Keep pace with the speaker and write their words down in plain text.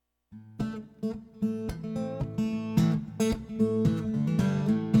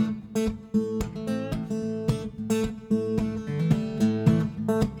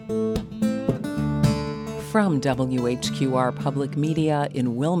From WHQR Public Media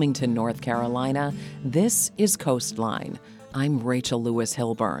in Wilmington, North Carolina, this is CoastLine. I'm Rachel Lewis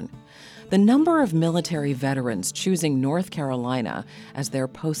Hilburn. The number of military veterans choosing North Carolina as their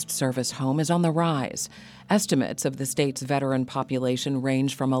post-service home is on the rise. Estimates of the state's veteran population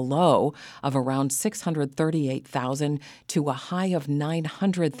range from a low of around 638,000 to a high of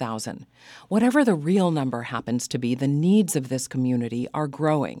 900,000. Whatever the real number happens to be, the needs of this community are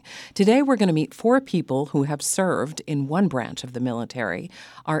growing. Today, we're going to meet 4 people who have served in one branch of the military.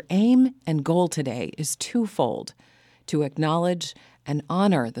 Our aim and goal today is twofold: to acknowledge and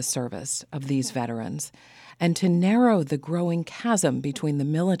honor the service of these veterans, and to narrow the growing chasm between the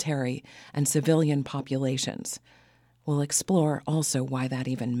military and civilian populations. We'll explore also why that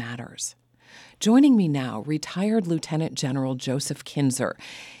even matters. Joining me now, retired Lieutenant General Joseph Kinzer.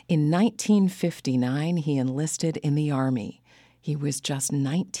 In 1959, he enlisted in the Army. He was just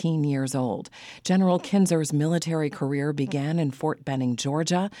 19 years old. General Kinzer's military career began in Fort Benning,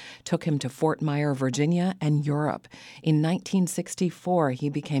 Georgia, took him to Fort Myer, Virginia, and Europe. In 1964, he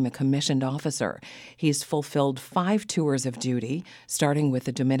became a commissioned officer. He's fulfilled 5 tours of duty, starting with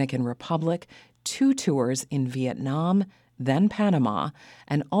the Dominican Republic, 2 tours in Vietnam, then Panama,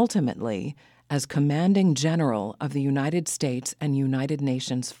 and ultimately as commanding general of the United States and United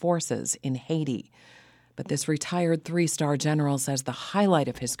Nations forces in Haiti. But this retired 3-star general says the highlight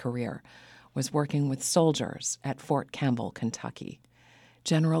of his career was working with soldiers at Fort Campbell, Kentucky.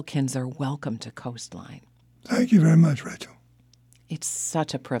 General Kinzer, welcome to CoastLine. Thank you very much, Rachel. It's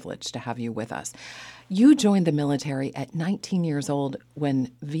such a privilege to have you with us. You joined the military at 19 years old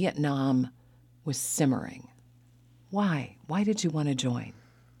when Vietnam was simmering. Why? Why did you want to join?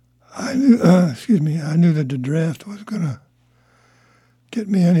 I knew that the draft was going to get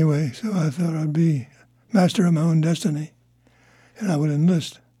me anyway, so I thought I'd be master of my own destiny, and I would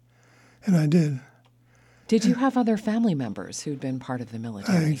enlist, and I did. Did you have other family members who'd been part of the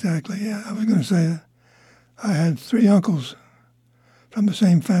military? Exactly, yeah. I was going to say that. I had 3 uncles from the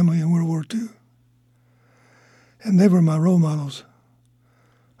same family in World War II, and they were my role models,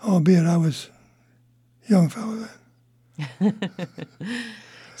 albeit I was a young fellow then.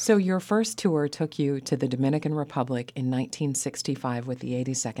 So your first tour took you to the Dominican Republic in 1965 with the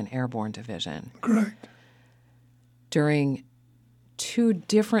 82nd Airborne Division. Correct. During 2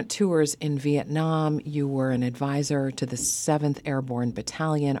 different tours in Vietnam, you were an advisor to the 7th Airborne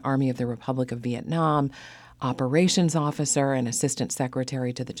Battalion, Army of the Republic of Vietnam, operations officer and assistant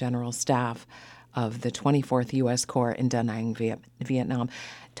secretary to the General Staff of the 24th U.S. Corps in Da Nang, Vietnam.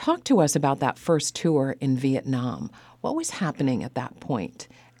 Talk to us about that first tour in Vietnam. What was happening at that point,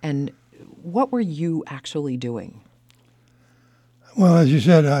 and what were you actually doing? Well, as you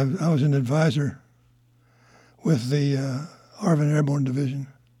said, I was an advisor with the Arvin Airborne Division.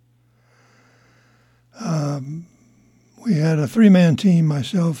 We had a 3-man team,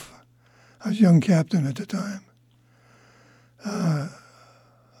 myself, I was a young captain at the time, a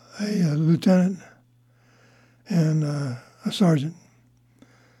lieutenant, and a sergeant.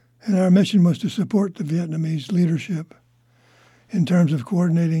 And our mission was to support the Vietnamese leadership in terms of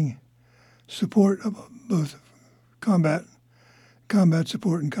coordinating support of both combat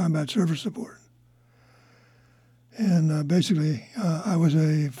support and combat service support. And basically, I was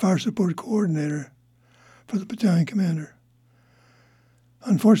a fire support coordinator for the battalion commander.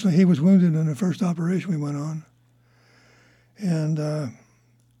 Unfortunately, he was wounded in the first operation we went on. And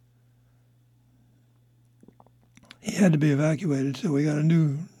he had to be evacuated, so we got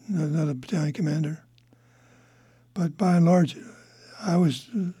another battalion commander. But by and large, I was,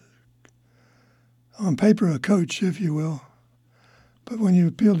 on paper, a coach, if you will. But when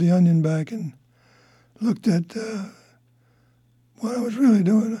you peeled the onion back and looked at what I was really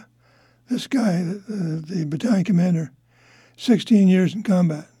doing, this guy, the battalion commander, 16 years in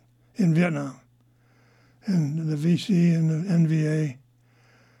combat in Vietnam. And the VC and the NVA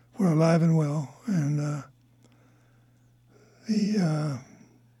were alive and well. And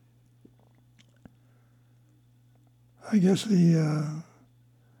I guess the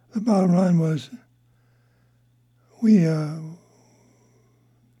bottom line was we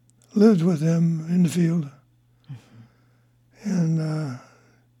lived with them in the field and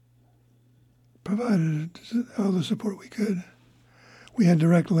provided all the support we could. We had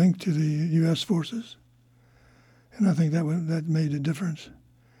direct link to the U.S. forces, and I think that made a difference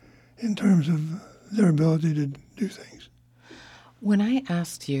in terms of their ability to do things. When I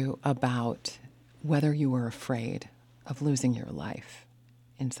asked you about whether you were afraid of losing your life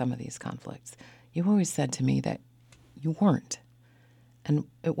in some of these conflicts. You always said to me that you weren't. And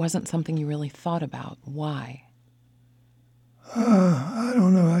it wasn't something you really thought about. Why? I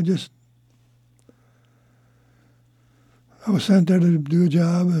don't know. I was sent there to do a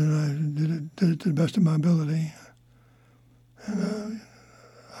job, and I did it to the best of my ability. And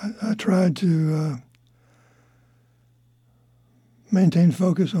I tried to maintain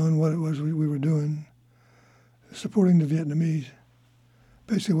focus on what it was we were doing, supporting the Vietnamese.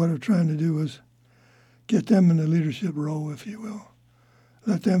 Basically, what I was trying to do was get them in a leadership role, if you will.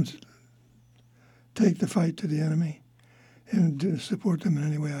 Let them take the fight to the enemy and support them in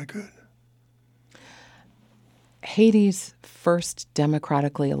any way I could. Haiti's first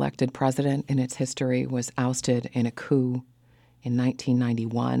democratically elected president in its history was ousted in a coup in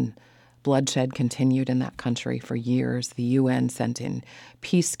 1991. Bloodshed continued in that country for years. The UN sent in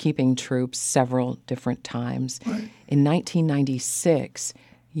peacekeeping troops several different times. Right. In 1996,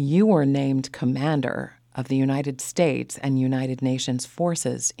 you were named commander of the United States and United Nations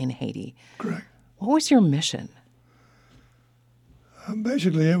forces in Haiti. Correct. What was your mission?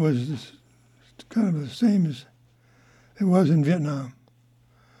 Basically, it was kind of the same as it was in Vietnam.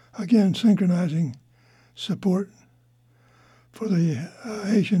 Again, synchronizing support for the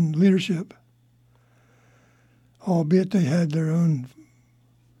Haitian leadership, albeit they had their own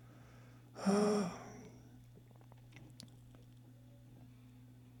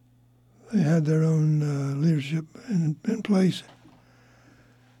leadership in place.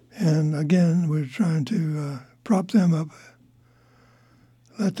 And again, we're trying to prop them up,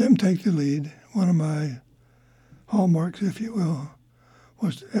 let them take the lead. One of my hallmarks, if you will,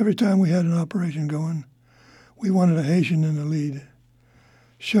 was every time we had an operation going, we wanted a Haitian in the lead,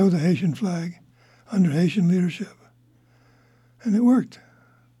 show the Haitian flag under Haitian leadership. And it worked.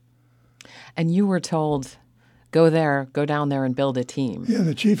 And you were told, go down there and build a team. Yeah,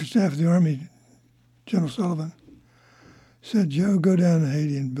 the Chief of Staff of the Army, General Sullivan, said, Joe, go down to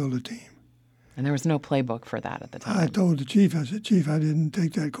Haiti and build a team. And there was no playbook for that at the time. I told the chief, I said, Chief, I didn't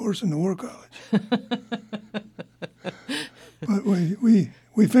take that course in the War College. But we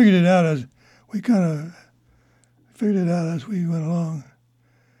figured it out as we went along.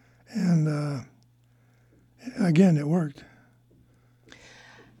 And again, it worked.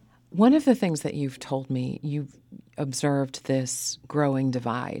 One of the things that you've told me, you've observed this growing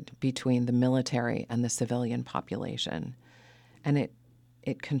divide between the military and the civilian population. And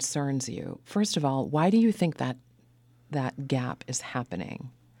it concerns you. First of all, why do you think that gap is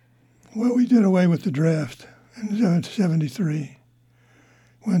happening? Well, we did away with the draft in 1973,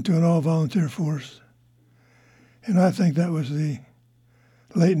 went to an all-volunteer force, and I think that was the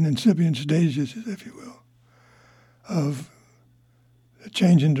latent incipient stages, if you will, of a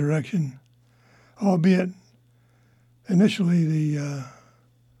change in direction, albeit initially the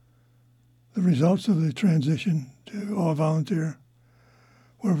results of the transition to all-volunteer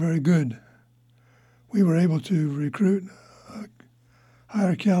were very good. We were able to recruit a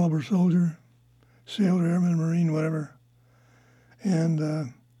higher caliber soldier, sailor, airman, marine, whatever,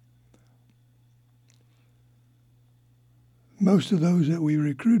 and most of those that we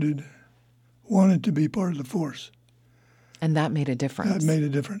recruited wanted to be part of the force. And that made a difference. That made a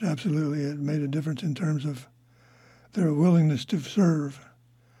difference, absolutely. It made a difference in terms of their willingness to serve,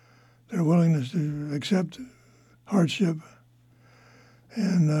 their willingness to accept hardship.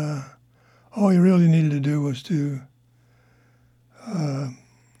 And all you really needed to do was to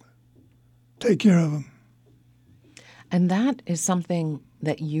take care of them. And that is something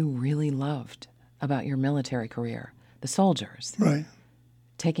that you really loved about your military career, the soldiers. Right.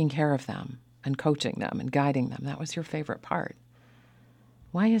 Taking care of them and coaching them and guiding them. That was your favorite part.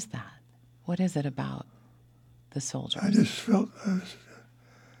 Why is that? What is it about the soldiers? I just felt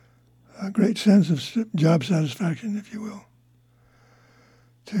a great sense of job satisfaction, if you will,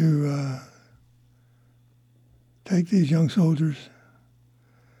 to take these young soldiers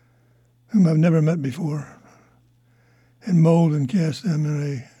whom I've never met before and mold and cast them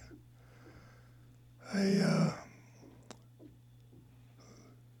in a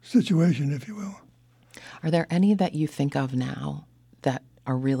situation, if you will. Are there any that you think of now that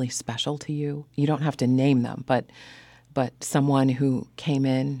are really special to you? You don't have to name them, but someone who came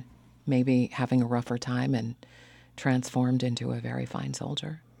in maybe having a rougher time and transformed into a very fine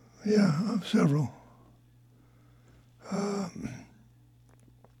soldier? Yeah, several.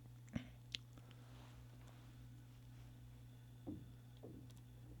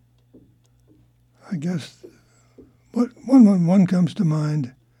 I guess one comes to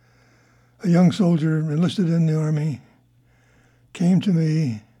mind. A young soldier enlisted in the Army came to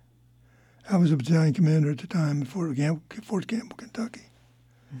me. I was a battalion commander at the time at Fort Campbell, Kentucky.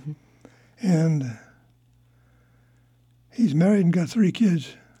 Mm-hmm. And he's married and got 3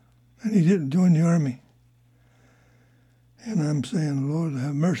 kids, and he didn't join the Army. And I'm saying, Lord,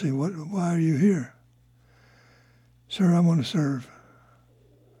 have mercy, why are you here? Sir, I want to serve.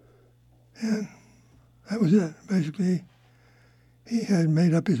 And that was it. Basically, he had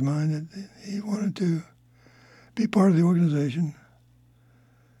made up his mind that he wanted to be part of the organization.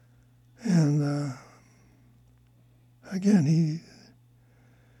 And again,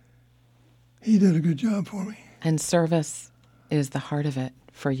 he did a good job for me. And service is the heart of it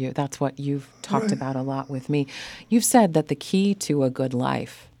for you. That's what you've talked about a lot with me. You've said that the key to a good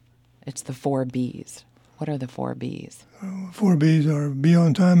life, it's the 4 B's. What are the 4 B's? 4 B's are be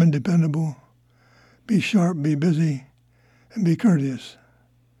on time and dependable, be sharp, be busy, and be courteous.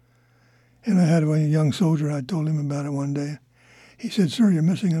 And I had a young soldier, I told him about it one day. He said, sir, you're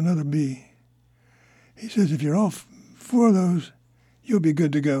missing another B. He says, if you're all 4 of those, you'll be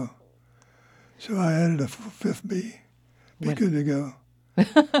good to go. So I added a 5th B, be good to go.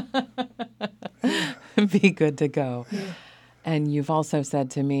 Yeah. Be good to go. Yeah. And you've also said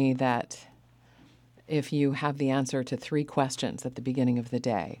to me that if you have the answer to 3 questions at the beginning of the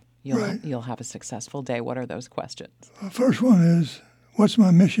day, you'll have a successful day. What are those questions? The first one is, what's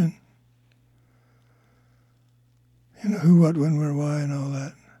my mission? Who, what, when, where, why, and all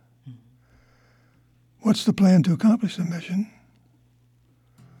that. Mm-hmm. What's the plan to accomplish the mission?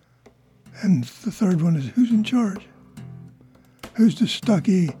 And the third one is, who's in charge? Who's the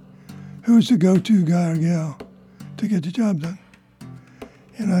stucky? Who's the go-to guy or gal to get the job done?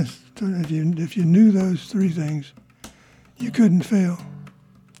 And I thought if you knew those 3 things, you couldn't fail.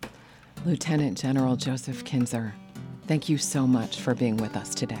 Lieutenant General Joseph Kinzer, thank you so much for being with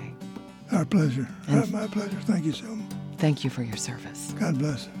us today. Our pleasure. My pleasure. Thank you so much. Thank you for your service. God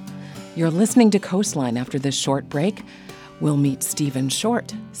bless. You're listening to Coastline. After this short break, we'll meet Steven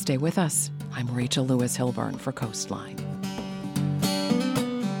Shortt. Stay with us. I'm Rachel Lewis Hilburn for Coastline.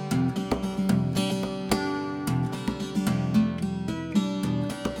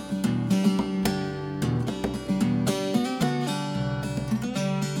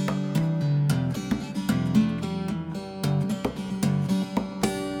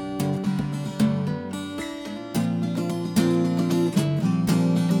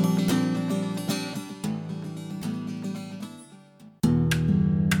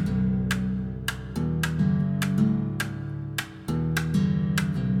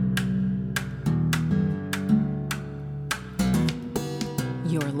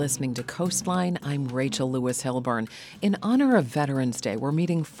 Listening to Coastline, I'm Rachel Lewis Hilburn. In honor of Veterans Day, we're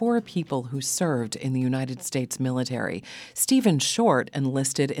meeting 4 people who served in the United States military. Steven Shortt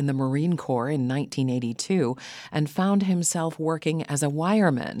enlisted in the Marine Corps in 1982 and found himself working as a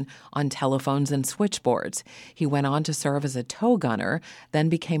wireman on telephones and switchboards. He went on to serve as a tow gunner, then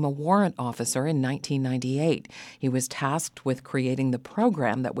became a warrant officer in 1998. He was tasked with creating the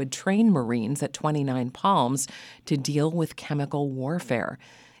program that would train Marines at 29 Palms to deal with chemical warfare.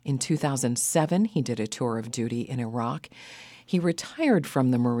 In 2007, he did a tour of duty in Iraq. He retired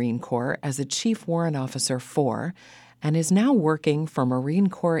from the Marine Corps as a Chief Warrant Officer 4 and is now working for Marine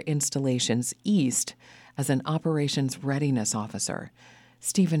Corps Installations East as an Operations Readiness Officer.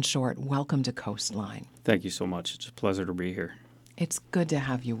 Steven Shortt, welcome to Coastline. Thank you so much. It's a pleasure to be here. It's good to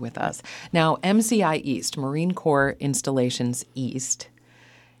have you with us. Now, MCI East, Marine Corps Installations East,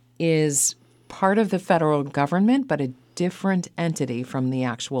 is part of the federal government, but a different entity from the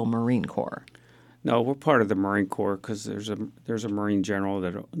actual Marine Corps. No, we're part of the Marine Corps because there's a Marine General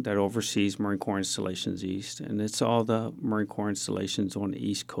that oversees Marine Corps Installations East, and it's all the Marine Corps installations on the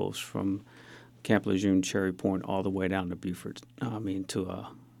East Coast from Camp Lejeune, Cherry Point, all the way down to Beaufort. To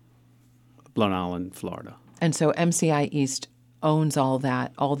Blount Island, Florida. And so MCI East owns all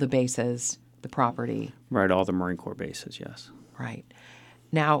that, all the bases, the property. Right, all the Marine Corps bases, yes. Right.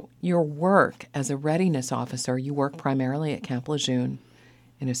 Now, your work as a readiness officer, you work primarily at Camp Lejeune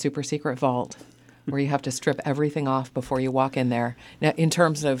in a super secret vault where you have to strip everything off before you walk in there. Now, in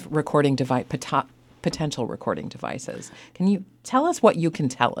terms of recording potential recording devices, can you tell us what you can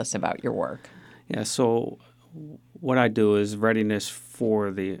tell us about your work? Yeah, so what I do is readiness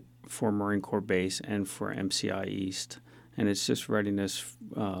for Marine Corps Base and for MCI East, and it's just readiness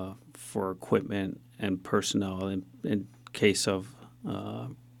for equipment and personnel in case of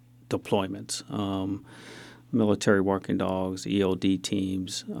deployments, military working dogs, EOD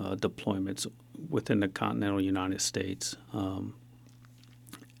teams, deployments within the continental United States. And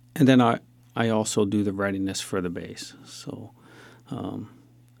then I also do the readiness for the base. So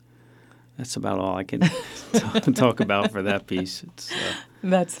that's about all I can talk about for that piece.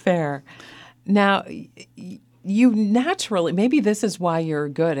 That's fair. Now, you naturally, maybe this is why you're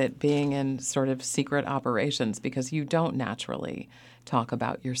good at being in sort of secret operations, because you don't naturally talk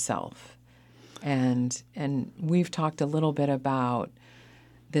about yourself. And we've talked a little bit about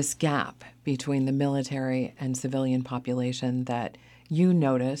this gap between the military and civilian population that you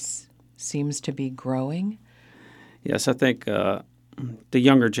notice seems to be growing. Yes, I think the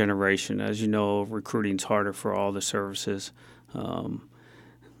younger generation, as you know, recruiting's harder for all the services.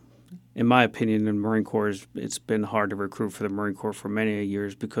 In my opinion, the Marine Corps, it's been hard to recruit for the Marine Corps for many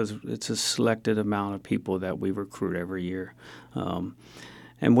years because it's a selected amount of people that we recruit every year.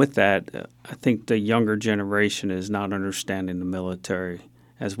 And with that, I think the younger generation is not understanding the military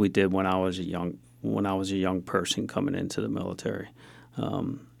as we did when I was a young person coming into the military.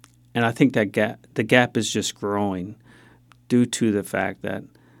 And I think that the gap is just growing due to the fact that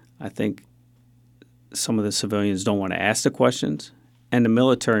I think some of the civilians don't want to ask the questions, and the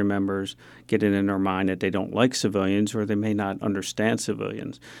military members get it in their mind that they don't like civilians or they may not understand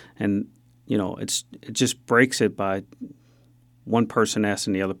civilians. And, it just breaks it by one person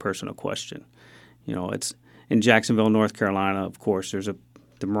asking the other person a question. It's in Jacksonville, North Carolina, of course, there's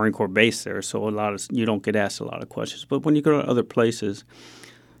the Marine Corps base there, so you don't get asked a lot of questions. But when you go to other places,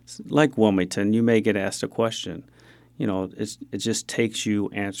 like Wilmington, you may get asked a question. It just takes you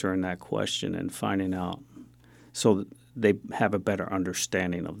answering that question and finding out so they have a better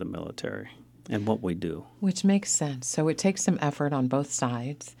understanding of the military and what we do. Which makes sense. So it takes some effort on both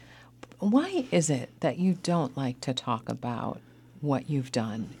sides. Why is it that you don't like to talk about what you've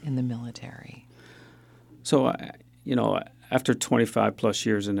done in the military? So, after 25 plus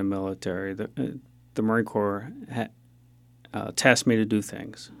years in the military, the Marine Corps tasked me to do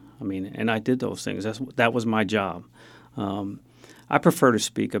things. And I did those things. That was my job. I prefer to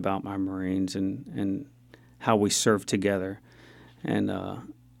speak about my Marines and how we serve together and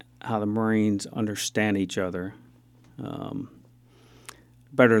how the Marines understand each other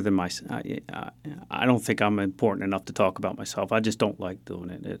better than I don't think I'm important enough to talk about myself. I just don't like doing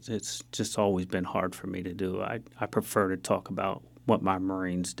it. It's just always been hard for me to do. I prefer to talk about what my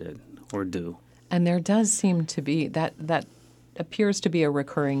Marines did or do. And there does seem to be that appears to be a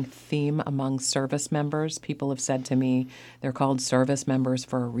recurring theme among service members. People have said to me they're called service members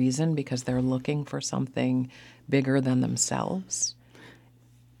for a reason because they're looking for something bigger than themselves.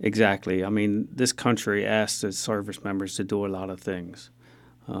 Exactly. This country asks its service members to do a lot of things.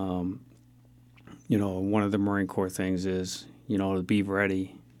 One of the Marine Corps things is, to be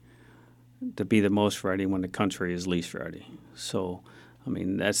ready, to be the most ready when the country is least ready. So,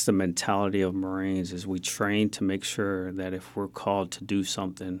 that's the mentality of Marines is we train to make sure that if we're called to do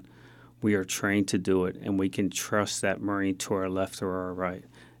something, we are trained to do it, and we can trust that Marine to our left or our right.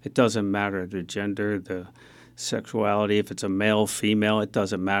 It doesn't matter the gender, the sexuality, if it's a male, female, it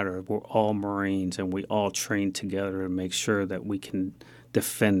doesn't matter. We're all Marines, and we all train together to make sure that we can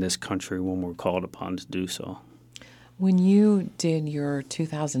defend this country when we're called upon to do so. When you did your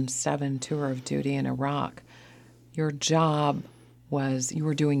 2007 tour of duty in Iraq, your job was you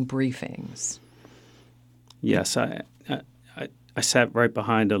were doing briefings. Yes, I sat right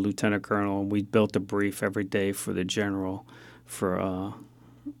behind a lieutenant colonel, and we built a brief every day for the general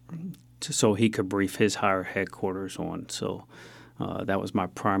so he could brief his higher headquarters on. So that was my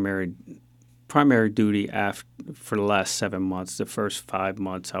primary duty for the last 7 months. The first 5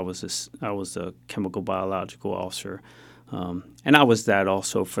 months, I was a chemical biological officer, and I was that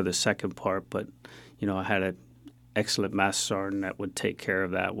also for the second part. But I had an excellent master sergeant that would take care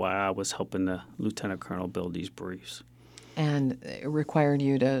of that while I was helping the lieutenant colonel build these briefs. And it required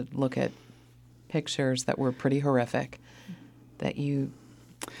you to look at pictures that were pretty horrific that you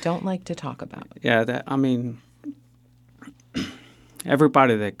don't like to talk about. Yeah,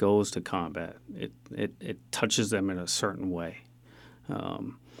 everybody that goes to combat, it touches them in a certain way.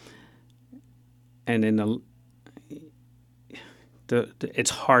 And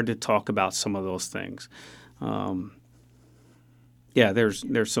it's hard to talk about some of those things.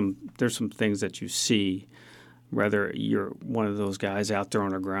 There's some things that you see, whether you're one of those guys out there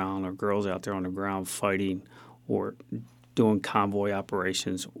on the ground or girls out there on the ground fighting or doing convoy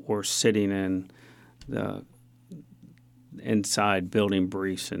operations or sitting inside building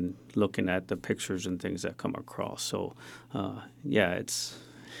briefs and looking at the pictures and things that come across. So, it's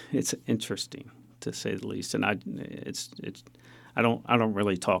interesting to say the least, and I don't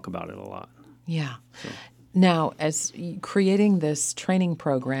really talk about it a lot. Yeah. So. Now, as creating this training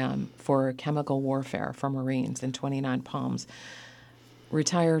program for chemical warfare for Marines in 29 Palms,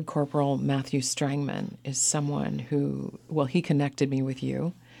 retired Corporal Matthew Strangman is someone who, he connected me with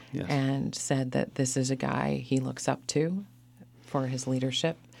you. Yes. And said that this is a guy he looks up to for his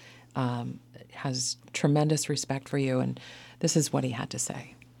leadership. has tremendous respect for you, and this is what he had to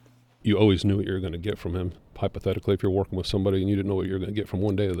say. You always knew what you were going to get from him. Hypothetically, if you're working with somebody and you didn't know what you were going to get from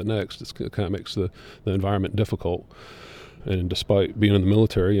one day to the next, it kind of makes the environment difficult. And despite being in the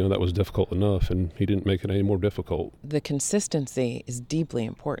military, that was difficult enough, and he didn't make it any more difficult. The consistency is deeply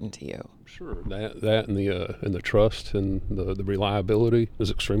important to you. Sure, that and the trust and the reliability is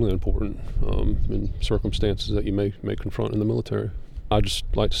extremely important in circumstances that you may confront in the military. I just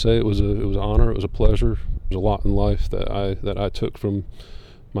like to say it was an honor, it was a pleasure. There's a lot in life that I took from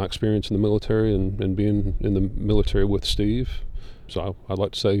my experience in the military and being in the military with Steve. So I'd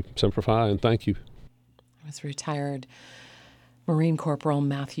like to say Semper Fi and thank you. I was retired Marine Corporal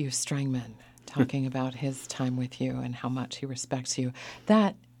Matthew Strangman talking about his time with you and how much he respects you.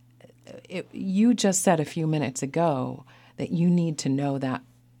 You just said a few minutes ago that you need to know that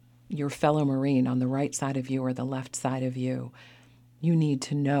your fellow Marine on the right side of you or the left side of you, you need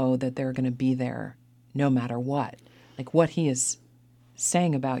to know that they're going to be there no matter what. Like what he is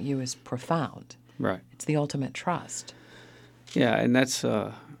saying about you is profound. Right. It's the ultimate trust. Yeah, and that's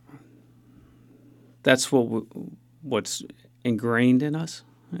what's ingrained in us,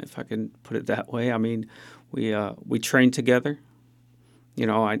 if I can put it that way. I mean, we train together.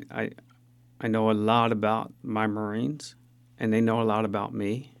 I know a lot about my Marines, and they know a lot about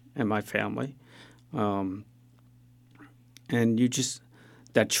me and my family. And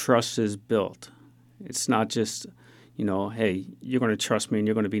that trust is built. It's not just, hey, you're going to trust me and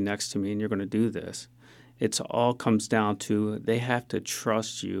you're going to be next to me and you're going to do this. It all comes down to they have to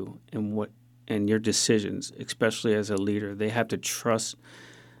trust you in your decisions, especially as a leader. They have to trust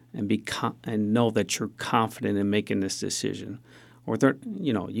and and know that you're confident in making this decision. Or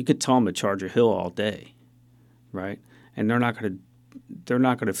you could tell them to charge a hill all day, right? And they're not going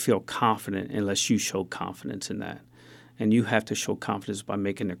to feel confident unless you show confidence in that. And you have to show confidence by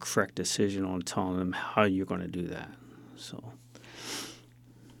making the correct decision on telling them how you're going to do that. So,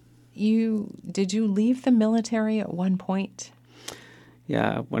 did you leave the military at one point?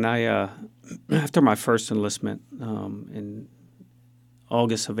 Yeah, when after my first enlistment in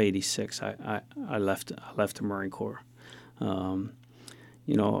August of '86, I left the Marine Corps. My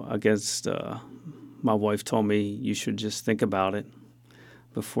wife told me you should just think about it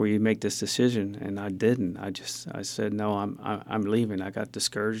before you make this decision, and I didn't. I said no, I'm leaving. I got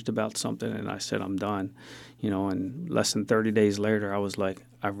discouraged about something, and I said I'm done. And less than 30 days later, I was like,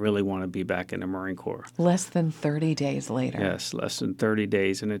 I really want to be back in the Marine Corps. Less than 30 days later. Yes, less than 30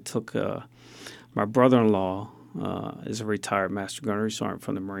 days, and it took my brother-in-law is a retired Master Gunnery Sergeant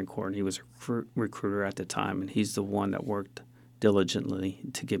from the Marine Corps, and he was a recruiter at the time, and he's the one that worked diligently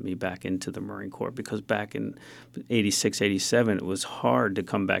to get me back into the Marine Corps, because back in 86, 87, it was hard to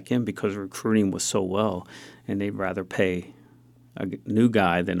come back in because recruiting was so well, and they'd rather pay a new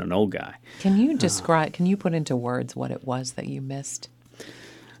guy than an old guy. Can you put into words what it was that you missed?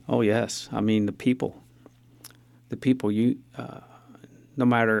 Oh, yes. I mean, the people, the people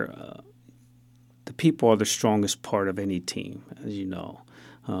are the strongest part of any team, as you know.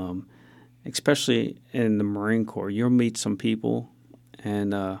 Especially in the Marine Corps, you'll meet some people,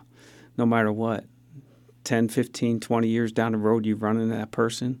 and no matter what, 10, 15, 20 years down the road, you run into that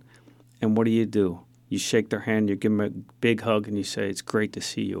person, and what do? You shake their hand, you give them a big hug, and you say, it's great to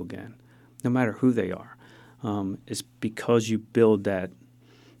see you again, no matter who they are. It's because you build that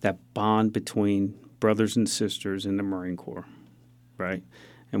bond between brothers and sisters in the Marine Corps, right?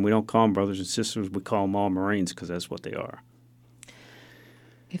 And we don't call them brothers and sisters, we call them all Marines because that's what they are.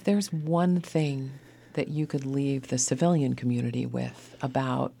 If there's one thing that you could leave the civilian community with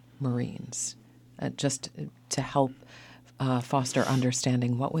about Marines, just to help foster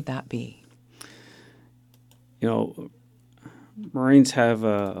understanding, what would that be? Marines have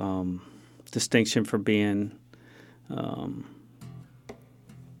a distinction for being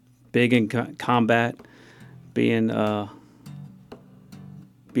big in combat, being a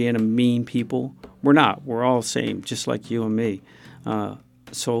mean people. We're not. We're all the same, just like you and me.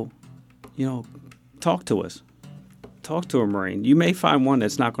 So, talk to us. Talk to a Marine. You may find one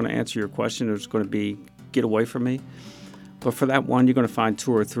that's not going to answer your question or is going to be, get away from me. But for that one, you're going to find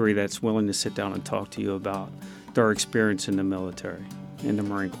 2 or 3 that's willing to sit down and talk to you about their experience in the military, in the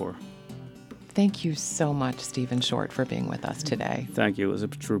Marine Corps. Thank you so much, Steven Shortt, for being with us today. Thank you. It was a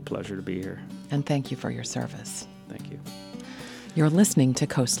true pleasure to be here. And thank you for your service. Thank you. You're listening to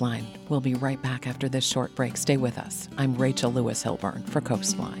CoastLine. We'll be right back after this short break. Stay with us. I'm Rachel Lewis Hilburn for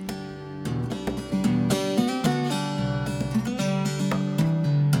CoastLine.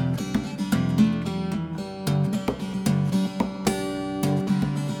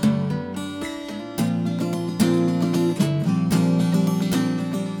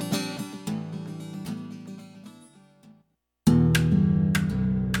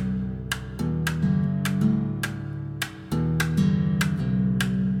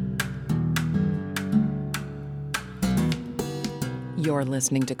 You're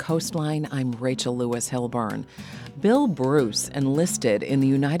listening to Coastline. I'm Rachel Lewis Hilburn. Bill Bruce enlisted in the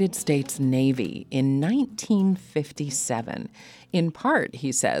United States Navy in 1957. In part,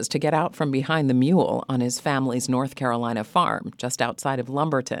 he says, to get out from behind the mule on his family's North Carolina farm just outside of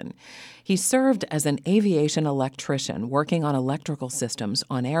Lumberton. He served as an aviation electrician working on electrical systems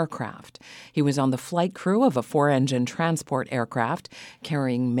on aircraft. He was on the flight crew of a 4-engine transport aircraft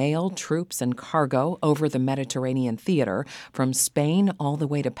carrying mail, troops, and cargo over the Mediterranean theater from Spain all the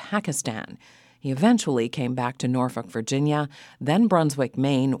way to Pakistan. He eventually came back to Norfolk, Virginia, then Brunswick,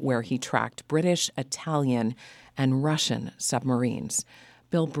 Maine, where he tracked British, Italian, and Russian submarines.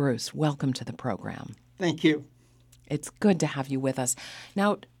 Bill Bruce, welcome to the program. Thank you. It's good to have you with us.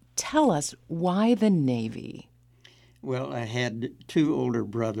 Now, tell us, why the Navy? Well, I had two older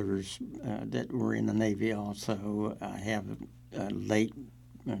brothers that were in the Navy also. I have a late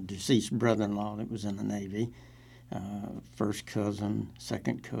deceased brother-in-law that was in the Navy, first cousin,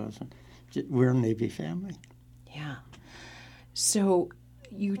 second cousin. We're a Navy family. Yeah. So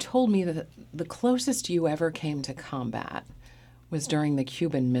you told me that the closest you ever came to combat was during the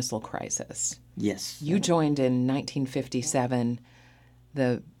Cuban Missile Crisis. Yes. You joined in 1957.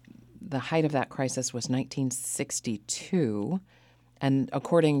 The height of that crisis was 1962. And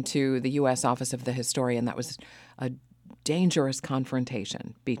according to the U.S. Office of the Historian, that was a dangerous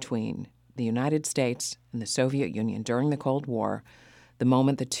confrontation between the United States and the Soviet Union during the Cold War, the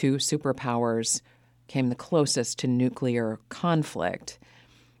moment the two superpowers came the closest to nuclear conflict.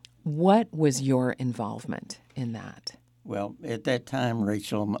 What was your involvement in that? Well, at that time,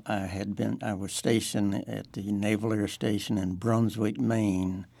 Rachel, I was stationed at the Naval Air Station in Brunswick,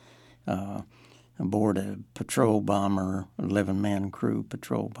 Maine, aboard a patrol bomber, 11-man crew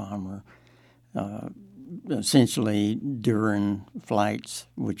patrol bomber, essentially during flights,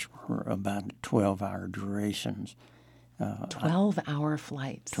 which were about 12-hour durations. 12-hour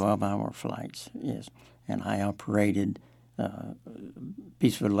flights. 12-hour flights, yes. And I operated a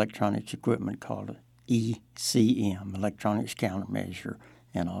piece of electronics equipment called ECM, Electronics Countermeasure,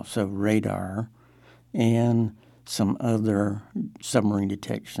 and also radar, and some other submarine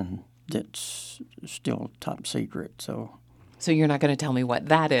detection that's still top secret. So you're not going to tell me what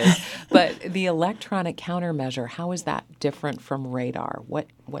that is, but the electronic countermeasure, how is that different from radar? What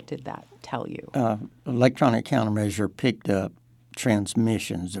did that tell you? Electronic countermeasure picked up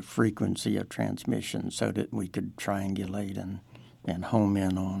transmissions, the frequency of transmissions, so that we could triangulate and home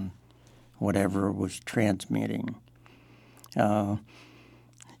in on whatever was transmitting.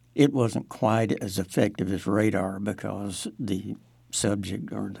 It wasn't quite as effective as radar because the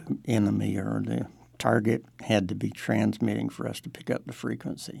subject or the enemy or the target had to be transmitting for us to pick up the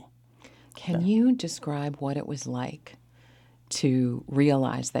frequency. Can you describe what it was like to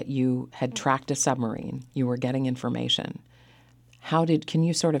realize that you had tracked a submarine, you were getting information? Can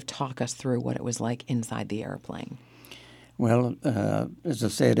you sort of talk us through what it was like inside the airplane? Well, as I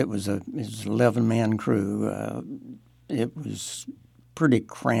said, it was an 11-man crew. It was pretty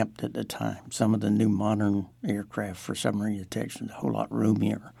cramped at the time. Some of the new modern aircraft for submarine detection a whole lot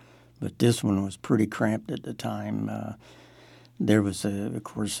roomier, but this one was pretty cramped at the time. There was, of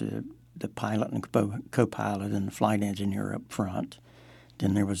course, the pilot and co-pilot and the flight engineer up front.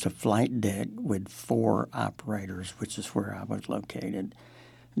 Then there was a flight deck with 4 operators, which is where I was located.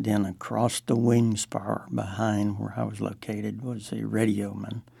 Then across the wing spar behind where I was located was a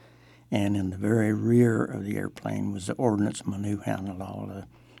radioman. And in the very rear of the airplane was the ordnance man who handled all the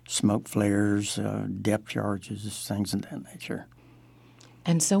smoke flares, depth charges, things of that nature.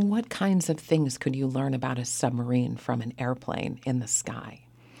 And so what kinds of things could you learn about a submarine from an airplane in the sky?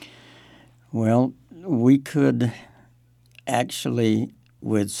 Well, we could actually,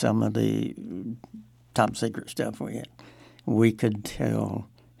 with some of the top secret stuff we could tell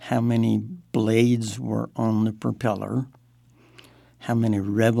how many blades were on the propeller, how many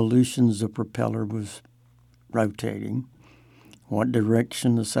revolutions the propeller was rotating, what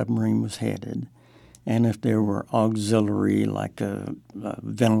direction the submarine was headed, and if there were auxiliary, like a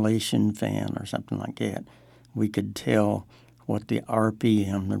ventilation fan or something like that, we could tell what the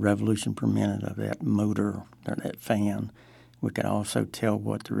RPM, the revolution per minute of that motor or that fan. We could also tell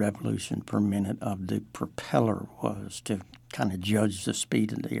what the revolution per minute of the propeller was to kind of judge the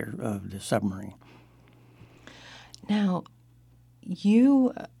speed of the submarine. Now,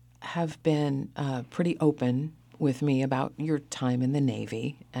 you have been pretty open with me about your time in the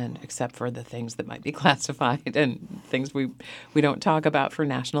Navy, and except for the things that might be classified and things we don't talk about for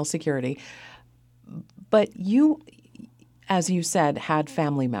national security. But you, as you said, had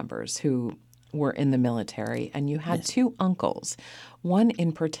family members who were in the military, and you had Yes. 2 uncles, one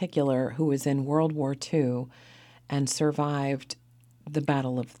in particular who was in World War II and survived the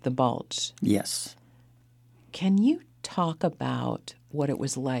Battle of the Bulge. Yes. Can you talk about what it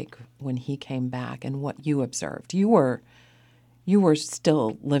was like when he came back and what you observed? You were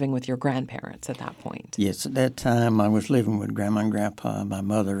still living with your grandparents at that point. Yes, at that time I was living with Grandma and Grandpa. My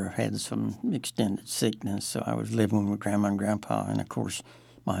mother had some extended sickness, so I was living with Grandma and Grandpa. And, of course,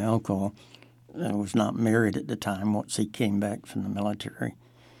 my uncle was not married at the time once he came back from the military.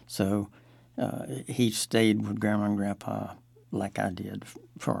 So he stayed with Grandma and Grandpa like I did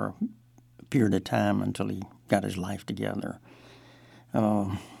for a period of time until he got his life together.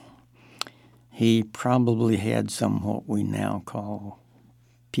 He probably had some what we now call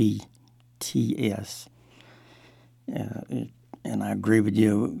PTS. And I agree with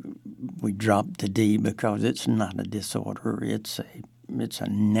you, we dropped the D because it's not a disorder. It's a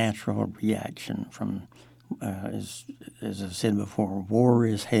natural reaction from, as I said before, war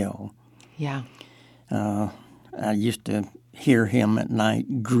is hell. Yeah. I used to hear him at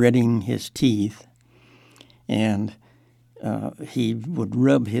night gritting his teeth, and he would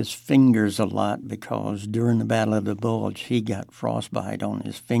rub his fingers a lot because during the Battle of the Bulge, he got frostbite on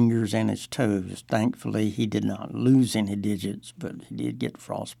his fingers and his toes. Thankfully, he did not lose any digits, but he did get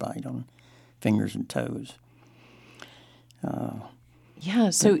frostbite on fingers and toes.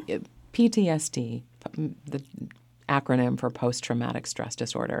 So PTSD, the acronym for post-traumatic stress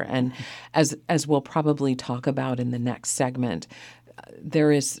disorder, and as we'll probably talk about in the next segment,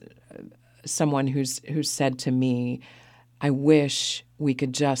 there is someone who's said to me, I wish we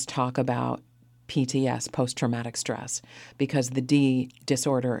could just talk about PTS, post-traumatic stress, because the D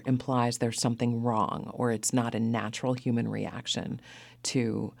disorder implies there's something wrong or it's not a natural human reaction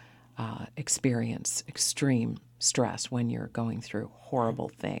to experience extreme stress when you're going through horrible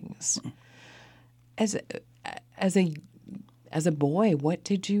things. As a boy, what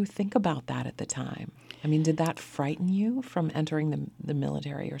did you think about that at the time? I mean, did that frighten you from entering the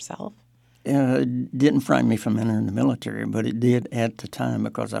military yourself? It didn't frighten me from entering the military, but it did at the time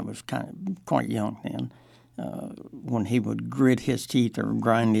because I was quite young then. When he would grit his teeth or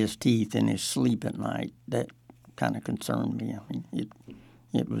grind his teeth in his sleep at night, that kind of concerned me. I mean,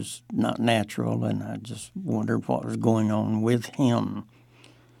 it was not natural, and I just wondered what was going on with him,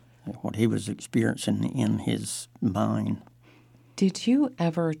 what he was experiencing in his mind. Did you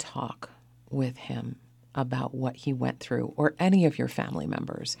ever talk with him about what he went through, or any of your family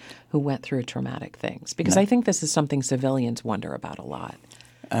members who went through traumatic things? Because I think this is something civilians wonder about a lot.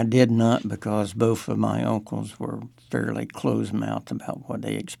 I did not, because both of my uncles were fairly closed-mouthed about what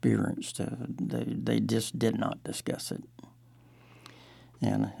they experienced. They just did not discuss it.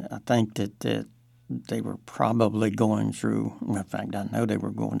 And I think that they were probably going through, in fact, I know they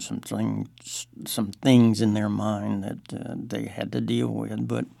were going some things in their mind that they had to deal with,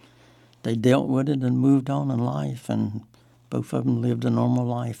 but they dealt with it and moved on in life, and both of them lived a normal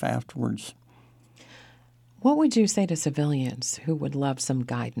life afterwards. What would you say to civilians who would love some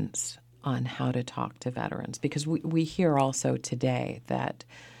guidance on how to talk to veterans? Because we hear also today that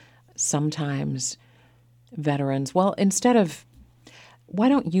sometimes veterans, well, instead of, why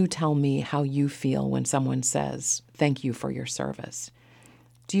don't you tell me how you feel when someone says, thank you for your service?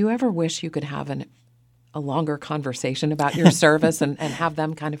 Do you ever wish you could have a longer conversation about your service and have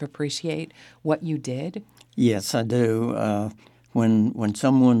them kind of appreciate what you did? Yes, I do. When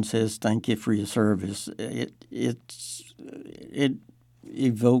someone says thank you for your service, it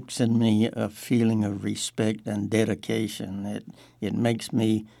evokes in me a feeling of respect and dedication. It makes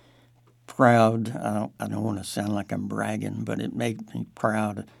me proud. I don't want to sound like I'm bragging, but it makes me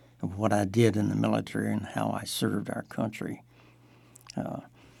proud of what I did in the military and how I served our country.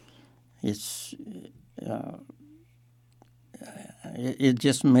 It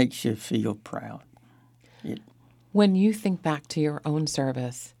just makes you feel proud. When you think back to your own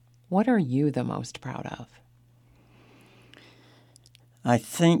service, what are you the most proud of? I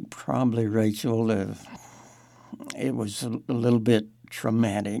think probably, Rachel, it was a little bit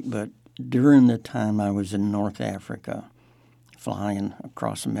traumatic, but during the time I was in North Africa, flying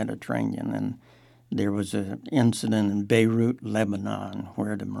across the Mediterranean, and there was an incident in Beirut, Lebanon,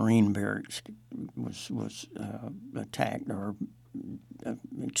 where the Marine barracks was attacked or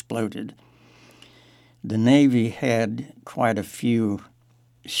exploded. The Navy had quite a few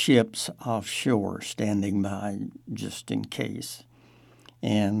ships offshore standing by just in case.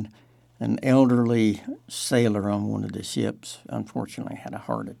 And an elderly sailor on one of the ships, unfortunately, had a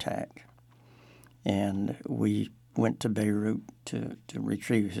heart attack. And we went to Beirut to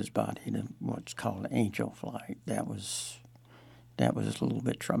retrieve his body to what's called angel flight. That was a little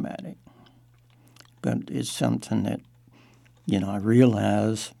bit traumatic. But it's something that, I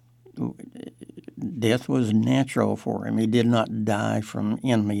realize death was natural for him. He did not die from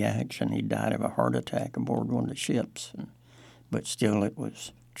enemy action. He died of a heart attack aboard one of the ships. But still, it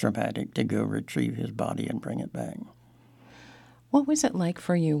was traumatic to go retrieve his body and bring it back. What was it like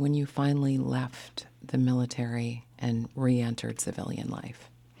for you when you finally left the military and re-entered civilian life?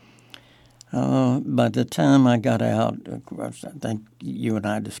 By the time I got out, of course, I think you and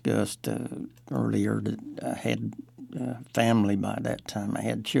I discussed earlier that I had family by that time. I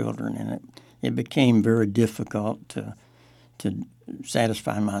had children, and it became very difficult to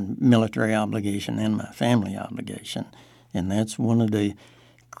satisfy my military obligation and my family obligation. And that's one of the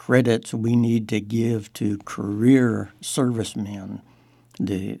credits we need to give to career servicemen,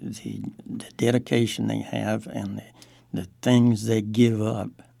 the dedication they have and the things they give up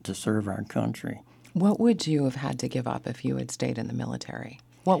to serve our country. What would you have had to give up if you had stayed in the military?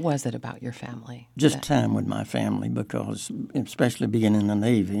 What was it about your family? Just time with my family, because especially being in the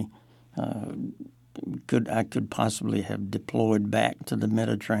Navy, I could possibly have deployed back to the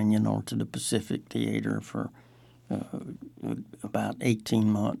Mediterranean or to the Pacific theater for about 18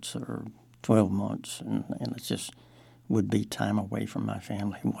 months or 12 months, and it just would be time away from my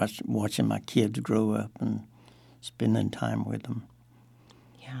family, watching my kids grow up and spending time with them.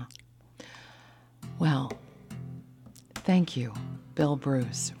 Yeah. Well, thank you, Bill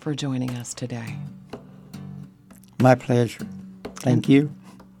Bruce, for joining us today. My pleasure. Thank you.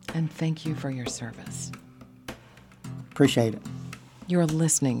 And thank you for your service. Appreciate it. You're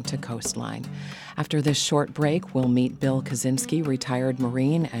listening to Coastline. After this short break, we'll meet Bill Kaczynski, retired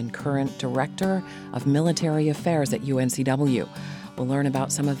Marine and current Director of Military Affairs at UNCW. We'll learn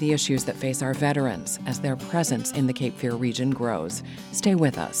about some of the issues that face our veterans as their presence in the Cape Fear region grows. Stay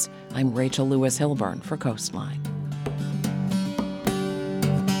with us. I'm Rachel Lewis Hilburn for Coastline.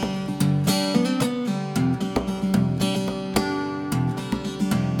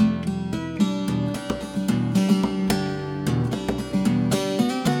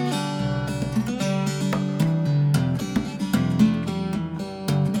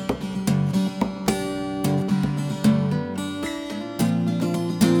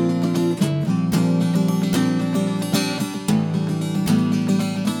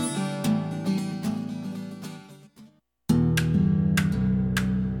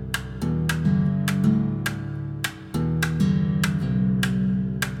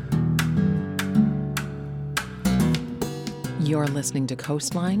 You're listening to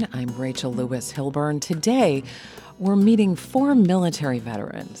Coastline. I'm Rachel Lewis Hilburn. Today, we're meeting 4 military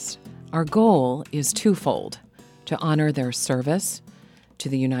veterans. Our goal is twofold: to honor their service to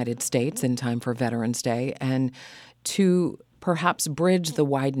the United States in time for Veterans Day, and to perhaps bridge the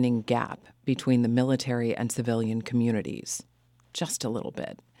widening gap between the military and civilian communities, just a little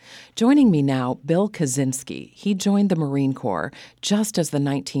bit. Joining me now, Bill Kaczynski. He joined the Marine Corps just as the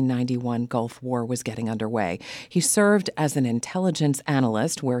 1991 Gulf War was getting underway. He served as an intelligence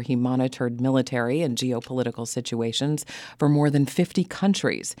analyst where he monitored military and geopolitical situations for more than 50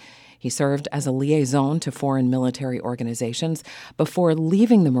 countries. He served as a liaison to foreign military organizations before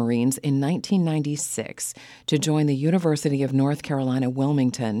leaving the Marines in 1996 to join the University of North Carolina,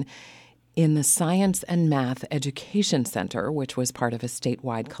 Wilmington, in the Science and Math Education Center, which was part of a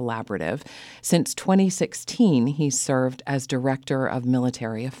statewide collaborative. Since 2016, he served as Director of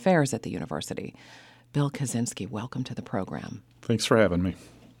Military Affairs at the university. Bill Kaczynski, welcome to the program. Thanks for having me.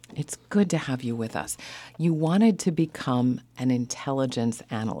 It's good to have you with us. You wanted to become an intelligence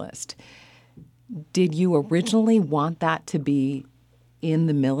analyst. Did you originally want that to be in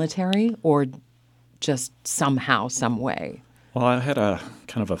the military, or just somehow, some way? Well, I had a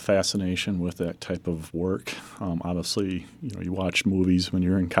kind of a fascination with that type of work. Obviously, you watch movies when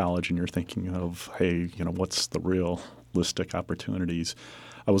you're in college and you're thinking of, hey, what's the realistic opportunities?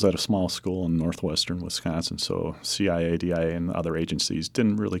 I was at a small school in northwestern Wisconsin, so CIA, DIA, and other agencies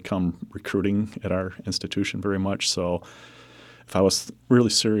didn't really come recruiting at our institution very much. So if I was really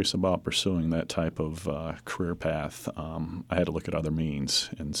serious about pursuing that type of career path, I had to look at other means.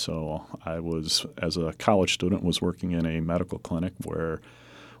 And so I was, as a college student, was working in a medical clinic where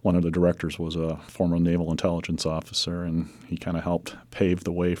one of the directors was a former naval intelligence officer, and he kind of helped pave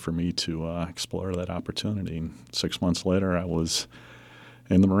the way for me to explore that opportunity. And 6 months later, I was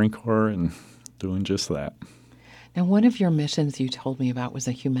in the Marine Corps and doing just that. Now, one of your missions you told me about was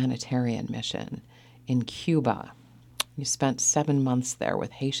a humanitarian mission in Cuba. You spent 7 months there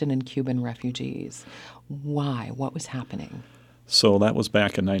with Haitian and Cuban refugees. Why? What was happening? So that was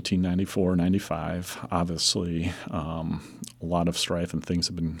back in 1994, 95. Obviously, a lot of strife and things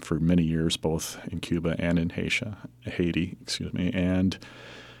have been for many years, both in Cuba and in Haiti. And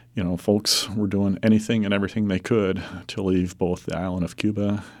folks were doing anything and everything they could to leave both the island of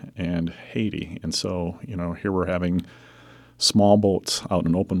Cuba and Haiti. And so, here we're having small boats out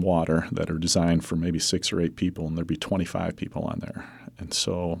in open water that are designed for maybe 6 or 8 people, and there'd be 25 people on there. And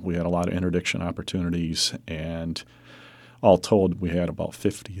so we had a lot of interdiction opportunities, and all told, we had about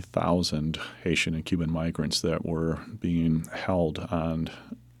 50,000 Haitian and Cuban migrants that were being held on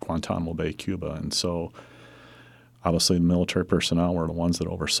Guantanamo Bay, Cuba. And so obviously the military personnel were the ones that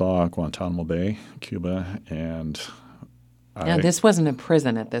oversaw Guantanamo Bay, Cuba, and Now, this wasn't a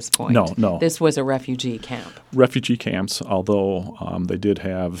prison at this point. No. This was a refugee camp. Refugee camps, although they did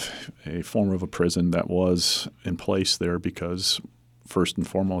have a form of a prison that was in place there because, first and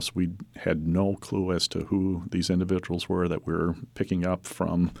foremost, we had no clue as to who these individuals were that we were picking up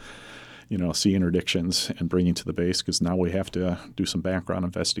from, sea interdictions and bringing to the base, because now we have to do some background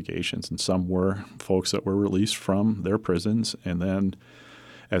investigations. And some were folks that were released from their prisons, and then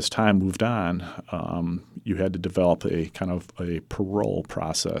as time moved on, you had to develop a kind of a parole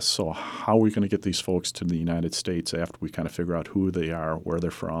process. So how are we going to get these folks to the United States after we kind of figure out who they are, where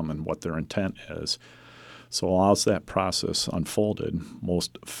they're from, and what their intent is? So as that process unfolded,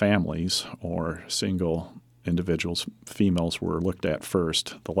 most families or single individuals, females, were looked at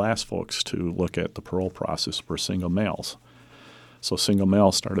first. The last folks to look at the parole process were single males. So single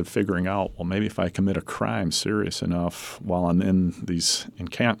males started figuring out, well, maybe if I commit a crime serious enough while I'm in these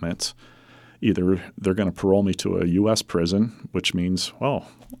encampments, either they're going to parole me to a U.S. prison, which means, well,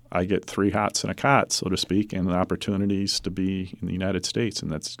 I get 3 hots and a cot, so to speak, and the opportunities to be in the United States.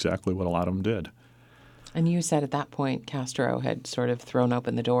 And that's exactly what a lot of them did. And you said at that point Castro had sort of thrown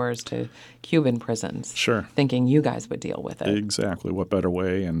open the doors to Cuban prisons. Sure. Thinking you guys would deal with it. Exactly. What better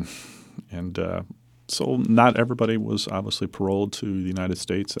way? So not everybody was obviously paroled to the United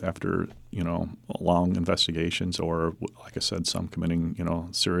States after, long investigations or, like I said, some committing,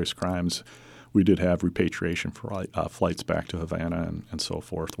 serious crimes. We did have repatriation flights back to Havana and so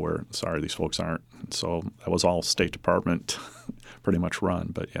forth where, sorry, these folks aren't. So that was all State Department pretty much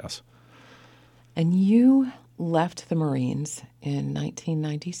run, but yes. And you left the Marines in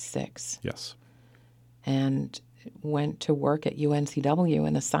 1996. Yes. And went to work at UNCW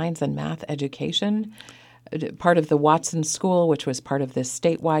in the science and math education, part of the Watson School, which was part of this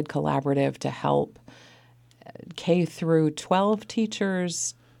statewide collaborative to help K through 12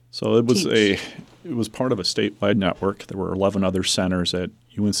 teachers. So it was part of a statewide network. There were 11 other centers at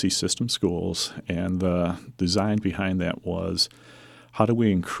UNC system schools, and the design behind that was, how do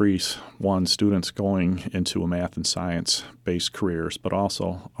we increase, one, students going into a math and science-based careers, but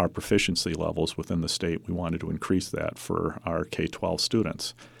also our proficiency levels within the state? We wanted to increase that for our K-12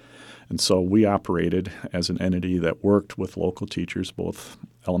 students. And so we operated as an entity that worked with local teachers, both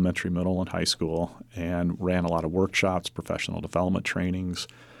elementary, middle, and high school, and ran a lot of workshops, professional development trainings.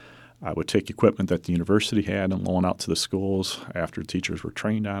 I would take equipment that the university had and loan out to the schools after teachers were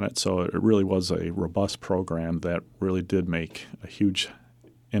trained on it. So it really was a robust program that really did make a huge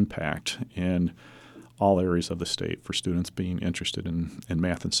impact in all areas of the state for students being interested in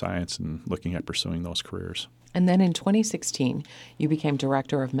math and science and looking at pursuing those careers. And then in 2016, you became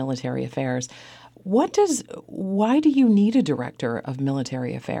Director of Military Affairs. Why do you need a Director of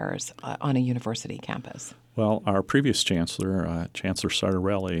Military Affairs on a university campus? Well, our previous chancellor, Chancellor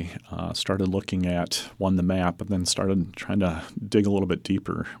Sartorelli, started looking at, one, the map, and then started trying to dig a little bit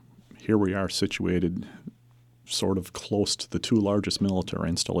deeper. Here we are situated sort of close to the 2 largest military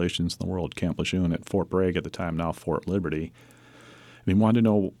installations in the world, Camp Lejeune at Fort Bragg at the time, now Fort Liberty. And he wanted to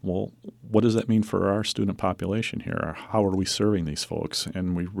know, well, what does that mean for our student population here? How are we serving these folks?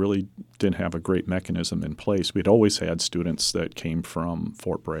 And we really didn't have a great mechanism in place. We'd always had students that came from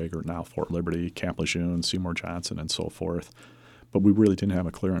Fort Bragg, or now Fort Liberty, Camp Lejeune, Seymour Johnson, and so forth. But we really didn't have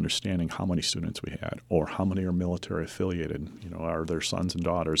a clear understanding how many students we had or how many are military affiliated. Are their sons and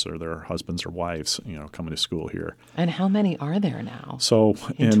daughters or their husbands or wives, coming to school here? And how many are there now? So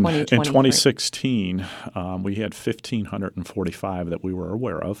in 2016, we had 1,545 that we were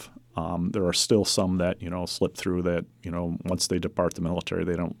aware of. There are still some that, slip through that, once they depart the military,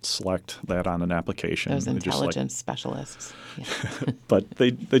 they don't select that on an application. Those intelligence specialists. Yeah. But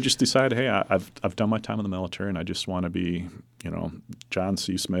they just decide, hey, I've done my time in the military and I just want to be, John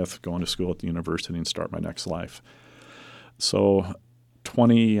C. Smith, going to school at the university and start my next life. So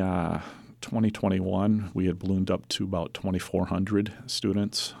 2021, we had ballooned up to about 2,400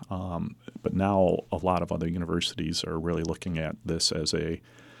 students. But now a lot of other universities are really looking at this as a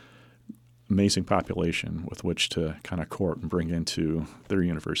amazing population with which to kind of court and bring into their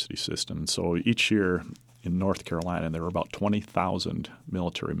university system. So each year in North Carolina, there are about 20,000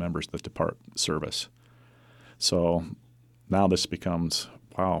 military members that depart service. So now this becomes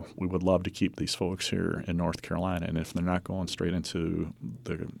wow, we would love to keep these folks here in North Carolina. And if they're not going straight into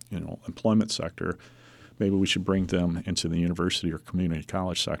the employment sector, maybe we should bring them into the university or community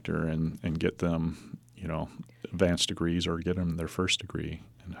college sector and get them, advanced degrees or get them their first degree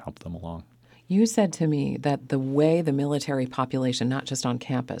and help them along. You said to me that the way the military population, not just on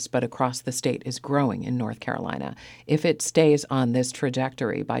campus, but across the state, is growing in North Carolina, if it stays on this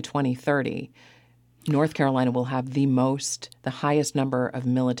trajectory by 2030, North Carolina will have the highest number of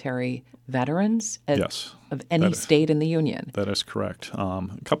military veterans yes, of any state in the union. That is correct. A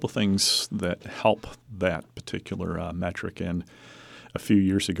couple of things that help that particular metric. And a few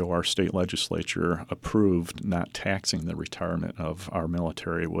years ago, our state legislature approved not taxing the retirement of our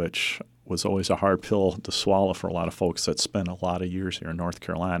military, which was always a hard pill to swallow for a lot of folks that spent a lot of years here in North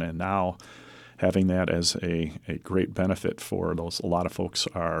Carolina. And now having that as a great benefit for those, a lot of folks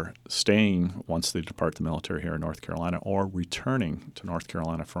are staying once they depart the military here in North Carolina or returning to North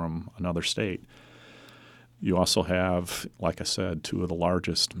Carolina from another state. You also have, like I said, two of the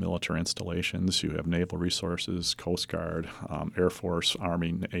largest military installations. You have Naval Resources, Coast Guard, Air Force,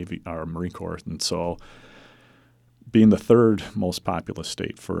 Army, Navy, or Marine Corps. And so being the third most populous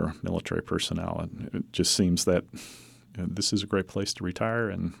state for military personnel, it just seems that this is a great place to retire,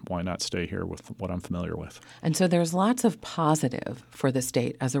 and why not stay here with what I'm familiar with? And so there's lots of positive for the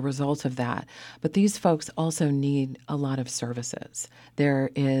state as a result of that. But these folks also need a lot of services.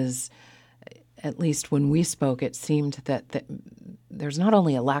 There is, at least when we spoke, it seemed that there's not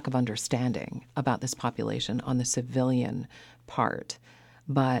only a lack of understanding about this population on the civilian part,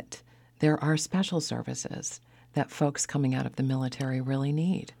 but there are special services that folks coming out of the military really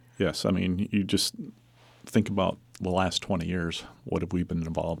need. Yes. I mean, you just think about the last 20 years. What have we been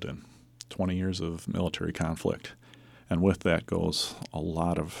involved in? 20 years of military conflict. And with that goes a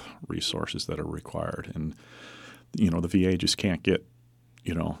lot of resources that are required. And, the VA just can't get,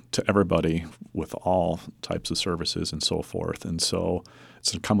 to everybody with all types of services and so forth. And so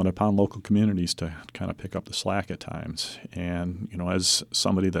it's incumbent upon local communities to kind of pick up the slack at times. And, as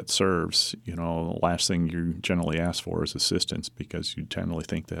somebody that serves, the last thing you generally ask for is assistance, because you generally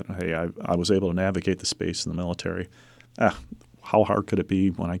think that, hey, I was able to navigate the space in the military. How hard could it be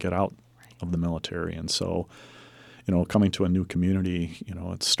when I get out of the military? And so, coming to a new community,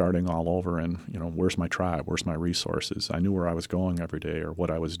 it's starting all over, and, where's my tribe? Where's my resources? I knew where I was going every day or what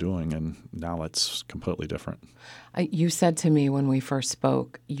I was doing, and now it's completely different. You said to me when we first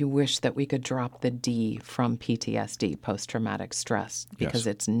spoke, you wish that we could drop the D from PTSD, post-traumatic stress, because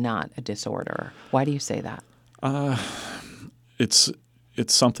Yes. It's not a disorder. Why do you say that? It's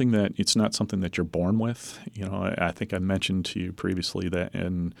something that it's not something that you're born with. I think I mentioned to you previously that,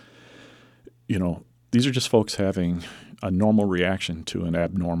 and these are just folks having a normal reaction to an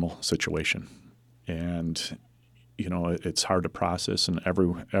abnormal situation. And, it's hard to process. And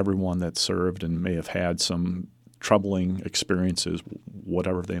everyone that served and may have had some troubling experiences,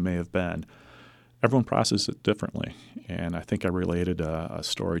 whatever they may have been, everyone processes it differently. And I think I related a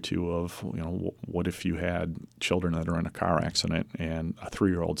story to you of, what if you had children that are in a car accident and a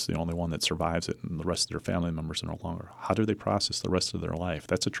 3-year-old's the only one that survives it and the rest of their family members are no longer? How do they process the rest of their life?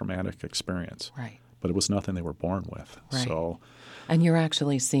 That's a traumatic experience. Right. But it was nothing they were born with. Right. So, and you're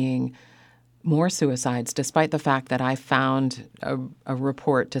actually seeing more suicides, despite the fact that I found a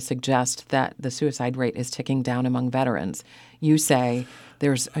report to suggest that the suicide rate is ticking down among veterans. You say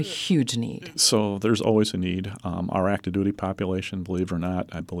there's a huge need. So there's always a need. Our active duty population, believe it or not,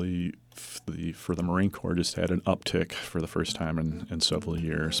 I believe for the Marine Corps just had an uptick for the first time in several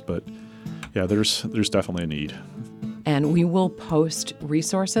years. But yeah, there's definitely a need. And we will post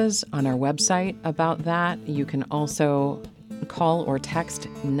resources on our website about that. You can also call or text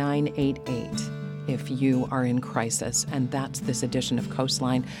 988 if you are in crisis. And that's this edition of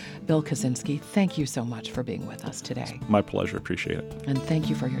Coastline. Bill Kaczynski, thank you so much for being with us today. My pleasure. Appreciate it. And thank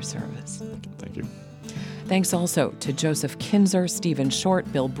you for your service. Thank you. Thanks also to Joseph Kinzer, Steven Shortt,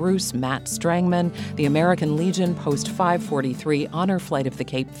 Bill Bruce, Matt Strangman, the American Legion, Post 543, Honor Flight of the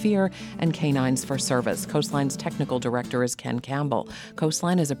Cape Fear, and Canines for Service. Coastline's technical director is Ken Campbell.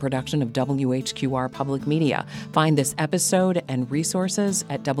 Coastline is a production of WHQR Public Media. Find this episode and resources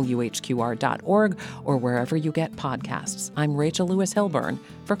at WHQR.org or wherever you get podcasts. I'm Rachel Lewis Hilburn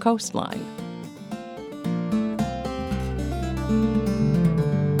for Coastline.